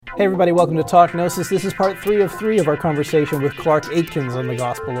Hey everybody, welcome to Talk Gnosis. This is part 3 of our conversation with Clark Aitkins on the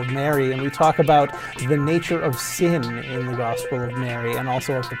Gospel of Mary, and we talk about the nature of sin in the Gospel of Mary and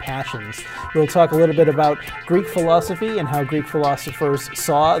also of the Passions. We'll talk a little bit about Greek philosophy and how Greek philosophers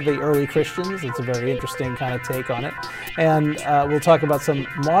saw the early Christians. It's a very interesting kind of take on it. And we'll talk about some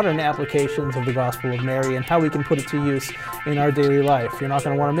modern applications of the Gospel of Mary and how we can put it to use in our daily life. You're not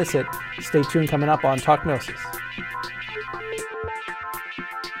going to want to miss it. Stay tuned coming up on Talk Gnosis.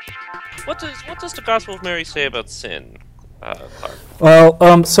 What does the Gospel of Mary say about sin, Clark?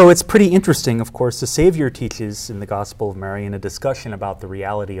 Well, so it's pretty interesting, of course. The Savior teaches in the Gospel of Mary in a discussion about the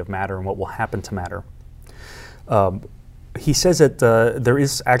reality of matter and what will happen to matter. He says that there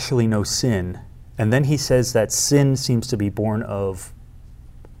is actually no sin, and then he says that sin seems to be born of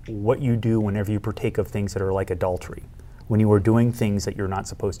what you do whenever you partake of things that are like adultery, when you are doing things that you're not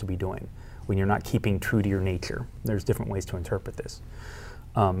supposed to be doing, when you're not keeping true to your nature. There's different ways to interpret this.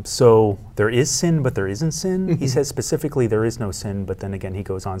 So there is sin, but there isn't sin. He says specifically there is no sin, but then again he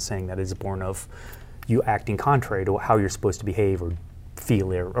goes on saying that it's born of you acting contrary to how you're supposed to behave or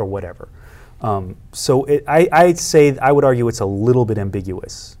feel or whatever. So I would argue it's a little bit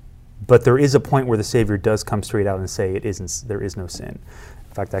ambiguous, but there is a point where the Savior does come straight out and say there is no sin.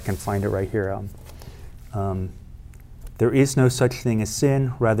 In fact, I can find it right here. There is no such thing as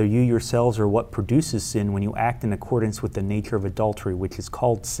sin. Rather, you yourselves are what produces sin when you act in accordance with the nature of adultery, which is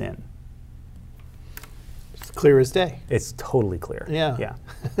called sin. It's clear as day. It's totally clear. Yeah.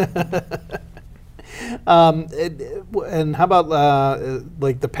 And how about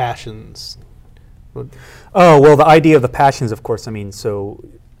like the passions? Oh, well, the idea of the passions, of course. I mean, so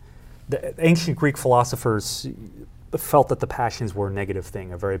the ancient Greek philosophers felt that the passions were a negative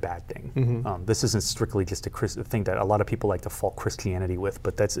thing, a very bad thing. Mm-hmm. This isn't strictly just a thing that a lot of people like to fault Christianity with,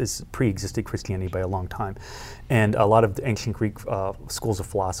 but it's pre-existed Christianity by a long time. And a lot of the ancient Greek schools of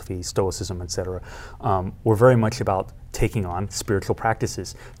philosophy, Stoicism, etc., were very much about taking on spiritual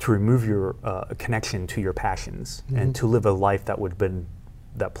practices to remove your connection to your passions and to live a life that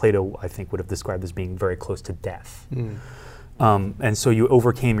Plato, I think, would have described as being very close to death. And so you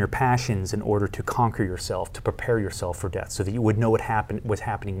overcame your passions in order to conquer yourself, to prepare yourself for death, so that you would know what's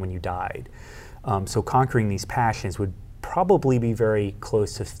happening when you died. So conquering these passions would probably be very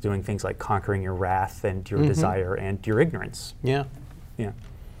close to doing things like conquering your wrath and your desire and your ignorance. Yeah.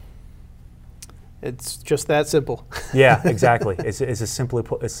 It's just that simple. Yeah, exactly. It's a simple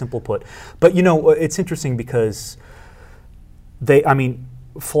put. But it's interesting because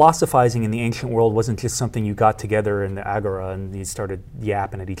philosophizing in the ancient world wasn't just something you got together in the agora and you started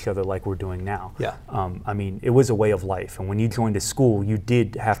yapping at each other like we're doing now. Yeah. It was a way of life. And when you joined a school, you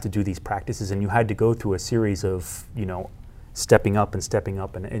did have to do these practices, and you had to go through a series of, stepping up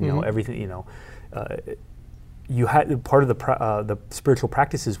and everything. You had part of the spiritual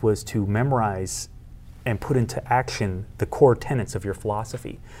practices was to memorize and put into action the core tenets of your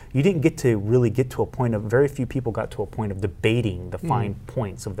philosophy. You didn't really get to a point of, very few people got to a point of debating the fine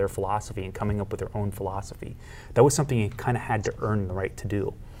points of their philosophy and coming up with their own philosophy. That was something you kind of had to earn the right to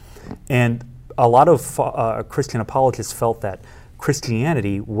do. And a lot of Christian apologists felt that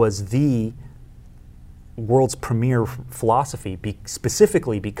Christianity was the world's premier philosophy,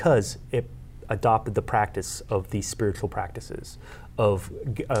 specifically because it adopted the practice of these spiritual practices, of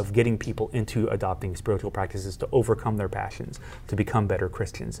getting people into adopting spiritual practices to overcome their passions, to become better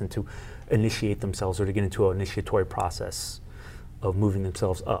Christians, and to initiate themselves or to get into an initiatory process of moving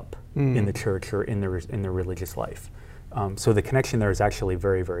themselves up in the church or in their religious life. So the connection there is actually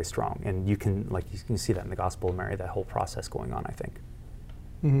very, very strong, and you can see that in the Gospel of Mary, that whole process going on, I think.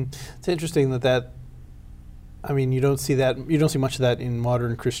 It's interesting that you don't see much of that in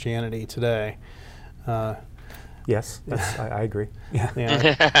modern Christianity today. Yes, I agree.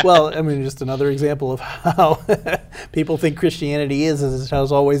 Yeah. Well, just another example of how people think Christianity is as it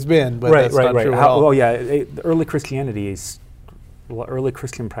has always been, but that's not true at all. Well, yeah, early Christian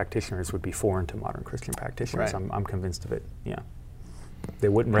practitioners would be foreign to modern Christian practitioners. Right. I'm convinced of it. Yeah, they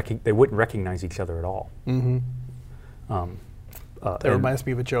wouldn't recognize each other at all. That reminds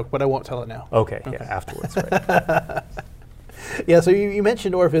me of a joke, but I won't tell it now. Okay. Yeah, afterwards, right. Yeah, so you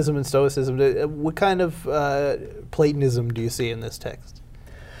mentioned Orphism and Stoicism. What kind of Platonism do you see in this text?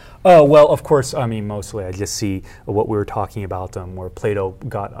 Oh, well, of course, mostly I just see what we were talking about, where Plato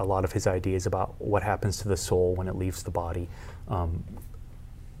got a lot of his ideas about what happens to the soul when it leaves the body.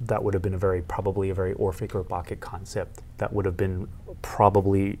 That would have been probably a very Orphic or Bacchic concept that would have been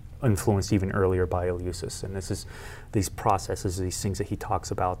probably influenced even earlier by Eleusis. And these processes, these things that he talks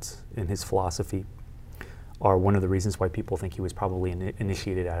about in his philosophy, are one of the reasons why people think he was probably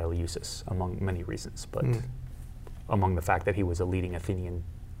initiated at Eleusis, among many reasons, but among the fact that he was a leading Athenian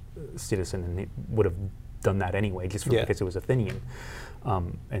citizen, and he would have done that anyway, just because it was Athenian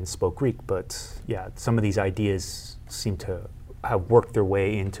and spoke Greek. But yeah, some of these ideas seem to have worked their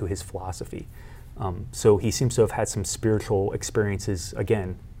way into his philosophy. So he seems to have had some spiritual experiences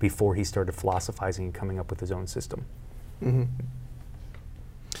again before he started philosophizing and coming up with his own system. Mm-hmm.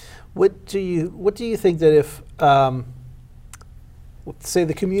 What do you think that if say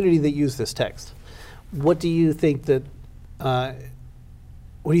the community that used this text, what do you think that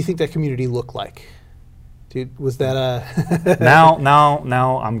community looked like? Was that a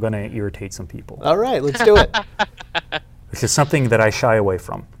now I'm going to irritate some people. All right, let's do it. Which is something that I shy away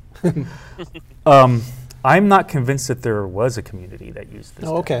from. I'm not convinced that there was a community that used this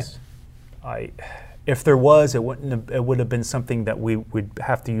text. Okay. If there was, it would have been something that we would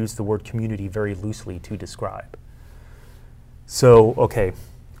have to use the word community very loosely to describe. So, okay,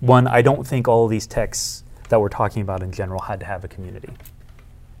 one, I don't think all of these texts that we're talking about in general had to have a community.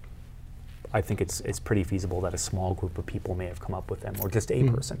 I think it's pretty feasible that a small group of people may have come up with them, or just a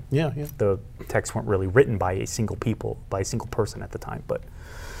person. Yeah. The texts weren't really written by a single person at the time, but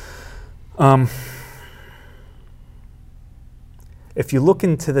if you look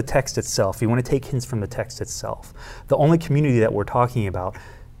into the text itself, you want to take hints from the text itself. The only community that we're talking about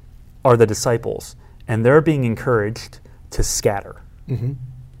are the disciples, and they're being encouraged to scatter. Mm-hmm.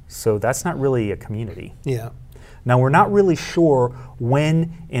 So that's not really a community. Yeah. Now, we're not really sure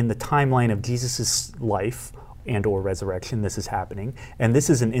when in the timeline of Jesus' life and or resurrection this is happening, and this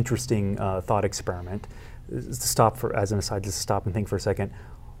is an interesting thought experiment. As an aside, just stop and think for a second.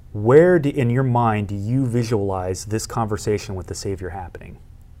 Where in your mind do you visualize this conversation with the Savior happening?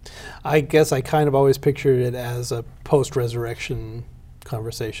 I guess I kind of always pictured it as a post-resurrection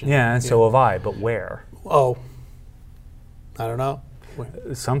conversation. Yeah, and so have I, but where? Oh, I don't know.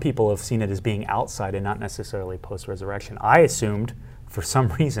 Some people have seen it as being outside and not necessarily post-resurrection. I assumed, for some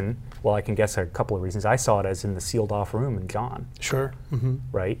reason, well, I can guess a couple of reasons, I saw it as in the sealed-off room in John. Sure. Mm-hmm.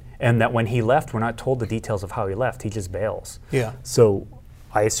 Right? And that when he left, we're not told the details of how he left. He just bails. Yeah. So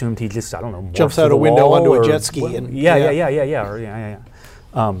I assumed he just, I don't know, jumps out a window onto a jet ski.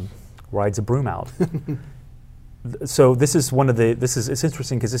 Rides a broom out. So this is it's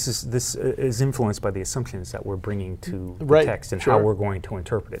interesting because this is influenced by the assumptions that we're bringing to the text and how we're going to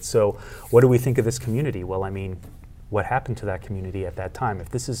interpret it. So what do we think of this community? Well, I mean, what happened to that community at that time? If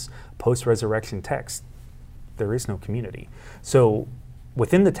this is post-resurrection text, there is no community. So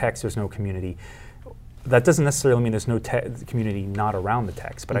within the text, there's no community. That doesn't necessarily mean there's no community not around the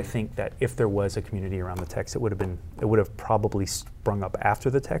text, but I think that if there was a community around the text, it would have probably sprung up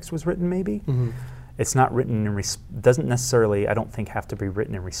after the text was written, maybe. Mm-hmm. It's not written doesn't necessarily, I don't think, have to be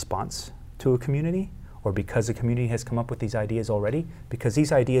written in response to a community or because a community has come up with these ideas already, because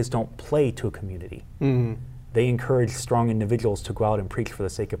these ideas don't play to a community. Mm-hmm. They encourage strong individuals to go out and preach for the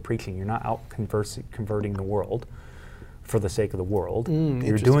sake of preaching. You're not out converting the world for the sake of the world.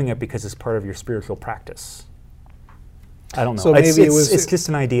 You're doing it because it's part of your spiritual practice. I don't know. So maybe it's just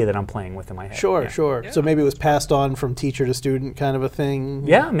an idea that I'm playing with in my head. Sure. Yeah. So maybe it was passed on from teacher to student kind of a thing?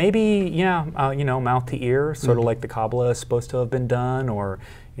 Yeah, maybe, mouth to ear, sort of like the Kabbalah is supposed to have been done, or,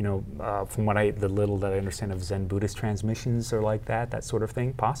 from the little that I understand of Zen Buddhist transmissions are like that sort of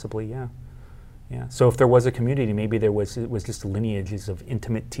thing, possibly, yeah. Yeah. So if there was a community, maybe it was just lineages of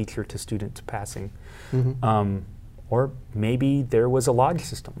intimate teacher to student passing. Mm-hmm. Or maybe there was a lodge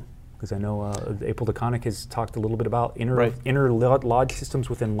system, because I know April DeConnick has talked a little bit about inner lodge systems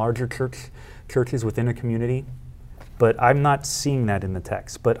within larger churches within a community. But I'm not seeing that in the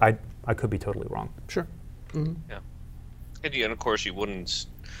text, but I could be totally wrong. Sure. Mm-hmm. Yeah. And of course, you wouldn't.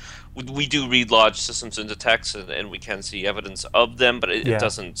 We do read lodge systems into text, and we can see evidence of them, but it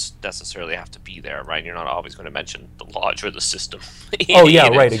doesn't necessarily have to be there, right? You're not always going to mention the lodge or the system.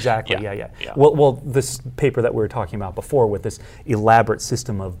 Exactly. Yeah. Yeah. Well, this paper that we were talking about before with this elaborate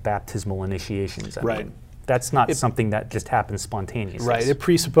system of baptismal initiations, I mean, that's not something that just happens spontaneously. Right. It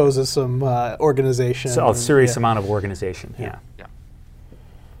presupposes some organization. So a serious amount of organization. Yeah.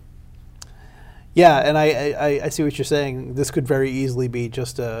 Yeah, and I see what you're saying. This could very easily be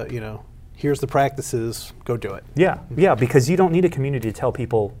just here's the practices, go do it. Yeah, because you don't need a community to tell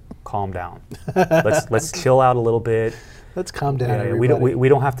people, calm down. Let's chill out a little bit. Let's calm down, everybody. We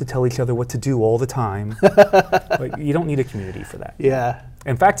don't have to tell each other what to do all the time. Like, you don't need a community for that. Yeah.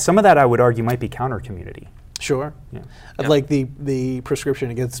 In fact, some of that I would argue might be counter-community. Sure. Yeah. Like the prescription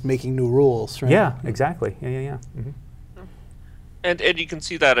against making new rules, right? Yeah, exactly. Yeah. Mm-hmm. And you can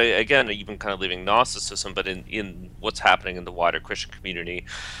see that, again, even kind of leaving Gnosticism, but in what's happening in the wider Christian community,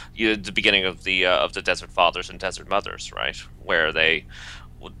 the beginning of the Desert Fathers and Desert Mothers, right, where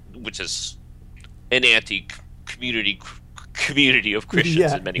which is an anti-community community of Christians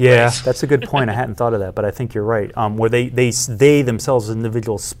Yeah. in many Yeah, ways. that's a good point. I hadn't thought of that, but I think you're right. Where they themselves as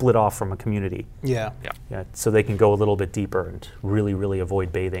individuals split off from a community. Yeah. Yeah, so they can go a little bit deeper and really, really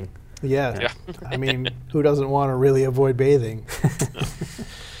avoid bathing. Yeah. Yeah. I mean, who doesn't want to really avoid bathing?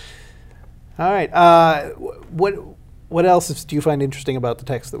 All right. What else do you find interesting about the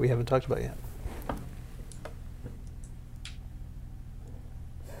text that we haven't talked about yet?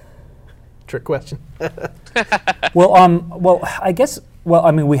 Trick question. Well, I guess. Well,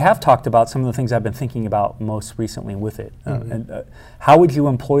 I mean, we have talked about some of the things I've been thinking about most recently with it. And how would you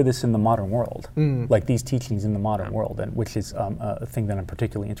employ this in the modern world, like these teachings in the modern world, and which is a thing that I'm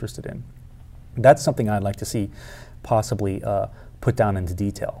particularly interested in. That's something I'd like to see possibly put down into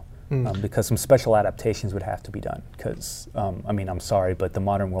detail. Because some special adaptations would have to be done. Because, I mean, I'm sorry, but the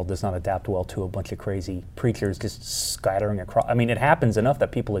modern world does not adapt well to a bunch of crazy preachers just scattering across. I mean, it happens enough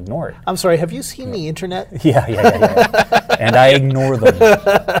that people ignore it. I'm sorry, have you seen the internet? Yeah. And I ignore them.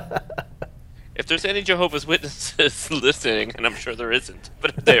 If there's any Jehovah's Witnesses listening, and I'm sure there isn't,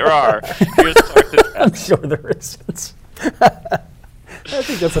 but if there are, here's Clark's address. I'm sure there isn't. I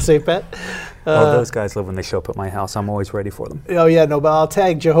think that's a safe bet. Oh, those guys live when they show up at my house. I'm always ready for them. Oh yeah, no, but I'll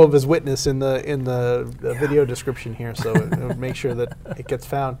tag Jehovah's Witness in the video description here, so it'll make sure that it gets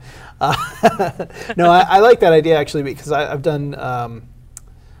found. No, I like that idea actually, because I've done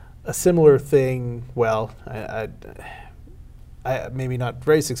a similar thing. Well, I maybe not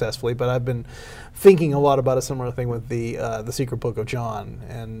very successfully, but I've been thinking a lot about a similar thing with the Secret Book of John.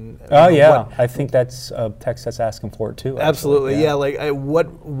 And I think that's a text that's asking for it too. Absolutely, yeah. Like,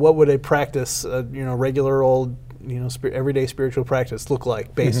 what would a practice, regular old, everyday spiritual practice look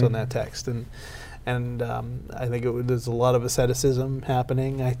like based on that text? And I think there's a lot of asceticism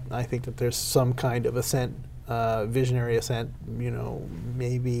happening. I think that there's some kind of ascent, visionary ascent,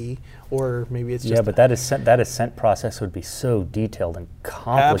 maybe, or maybe it's just... Yeah, but that ascent process would be so detailed and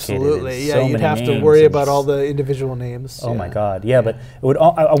complicated. Absolutely, yeah, so you'd many have to names worry about all the individual names. Oh my God, yeah, but it would.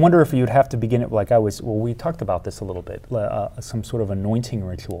 I wonder if you'd have to begin it like I was. Well, we talked about this a little bit, some sort of anointing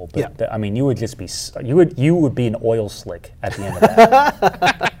ritual. But I mean, you would just be you would be an oil slick at the end of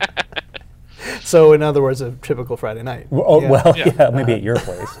that. So, in other words, a typical Friday night. Well, maybe at your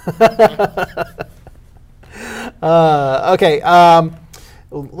place. Okay,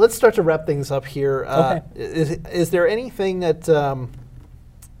 let's start to wrap things up here. Okay. Is there anything that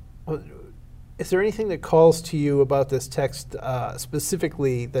calls to you about this text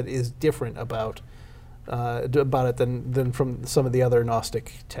specifically that is different about it than from some of the other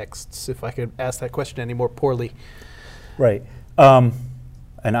Gnostic texts? If I could ask that question any more poorly. Right.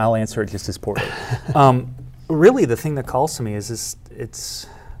 And I'll answer it just as poorly. Really, the thing that calls to me is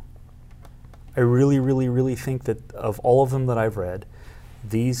I really, really, really think that of all of them that I've read,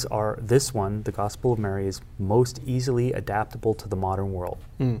 this one, the Gospel of Mary, is most easily adaptable to the modern world,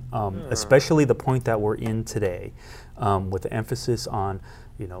 especially the point that we're in today, with the emphasis on,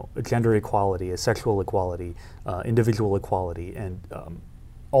 gender equality, sexual equality, individual equality, and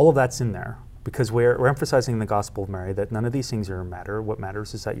all of that's in there. Because we're emphasizing in the Gospel of Mary that none of these things matter. What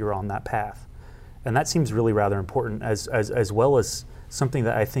matters is that you're on that path. And that seems really rather important, as well as something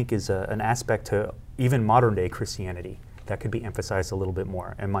that I think is an aspect to even modern day Christianity that could be emphasized a little bit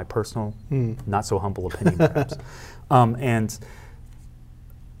more, in my personal, not so humble opinion perhaps. And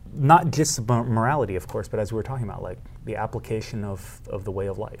not just morality, of course, but as we were talking about, like the application of the way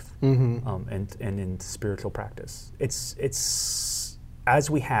of life, and in spiritual practice. It's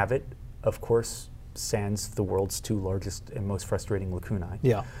as we have it, of course, sans the world's two largest and most frustrating lacunae.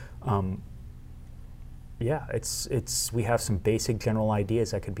 Yeah. We have some basic general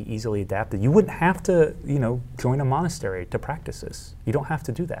ideas that could be easily adapted. You wouldn't have to, join a monastery to practice this. You don't have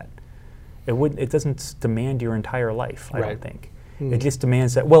to do that. It doesn't demand your entire life, I don't think. It just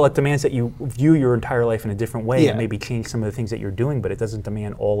demands that you view your entire life in a different way and maybe change some of the things that you're doing, but it doesn't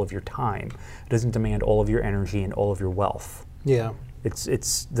demand all of your time. It doesn't demand all of your energy and all of your wealth. Yeah. It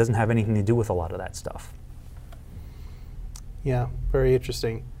doesn't have anything to do with a lot of that stuff. Yeah, very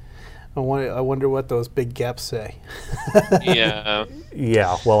interesting. I wonder what those big gaps say. Yeah.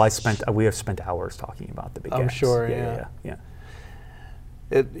 Yeah. Well, we have spent hours talking about the big gaps. I'm sure. Yeah.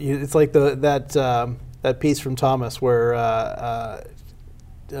 It's like that piece from Thomas where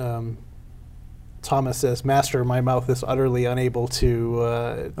Thomas says, "Master, my mouth is utterly unable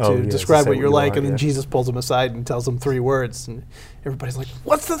to describe what you're like," and then Jesus pulls him aside and tells him 3 words, and everybody's like,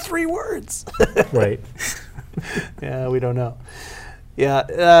 "What's the 3 words?" Right. Yeah, we don't know.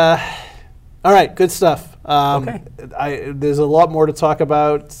 Yeah. All right, good stuff. Okay. There's a lot more to talk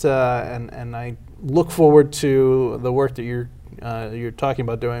about, and I look forward to the work that you're talking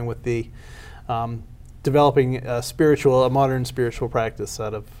about doing with the developing a modern spiritual practice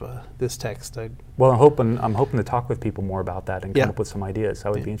out of this text. Well, I'm hoping to talk with people more about that and come up with some ideas.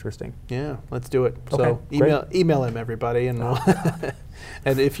 That would be interesting. Yeah, let's do it. Okay, so email him, everybody, and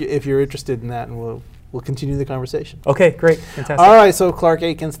and if you're interested in that, and we'll continue the conversation. Okay, great, fantastic. All right, so Clark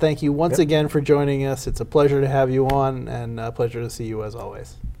Aikens, thank you once again for joining us. It's a pleasure to have you on, and a pleasure to see you as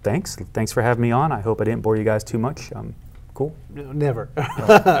always. Thanks for having me on. I hope I didn't bore you guys too much. Cool. Never.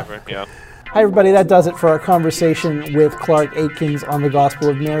 Never. Yeah. Hi, everybody. That does it for our conversation with Clark Aikens on the Gospel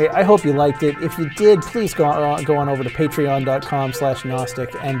of Mary. I hope you liked it. If you did, please go on over to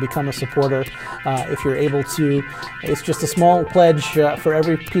patreon.com/Gnostic and become a supporter if you're able to. It's just a small pledge for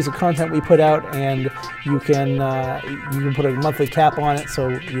every piece of content we put out, and you can put a monthly cap on it so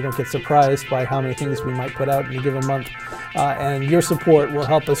you don't get surprised by how many things we might put out in a given month. And your support will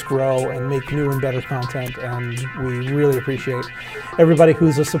help us grow and make new and better content, and we really appreciate everybody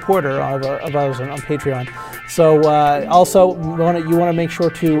who's a supporter of ours on Patreon. So also, you want to make sure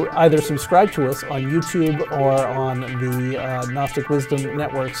to either subscribe to us on YouTube or on the Gnostic Wisdom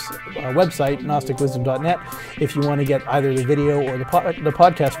Network's website, gnosticwisdom.net, if you want to get either the video or the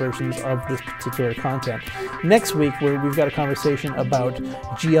podcast versions of this particular content. Next week, we've got a conversation about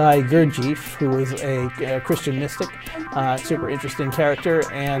G.I. Gurdjieff, who is a Christian mystic, super interesting character,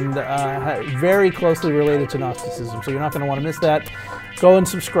 and very closely related to Gnosticism. So you're not going to want to miss that. Go and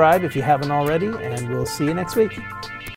subscribe if you haven't already, and we'll see you next week.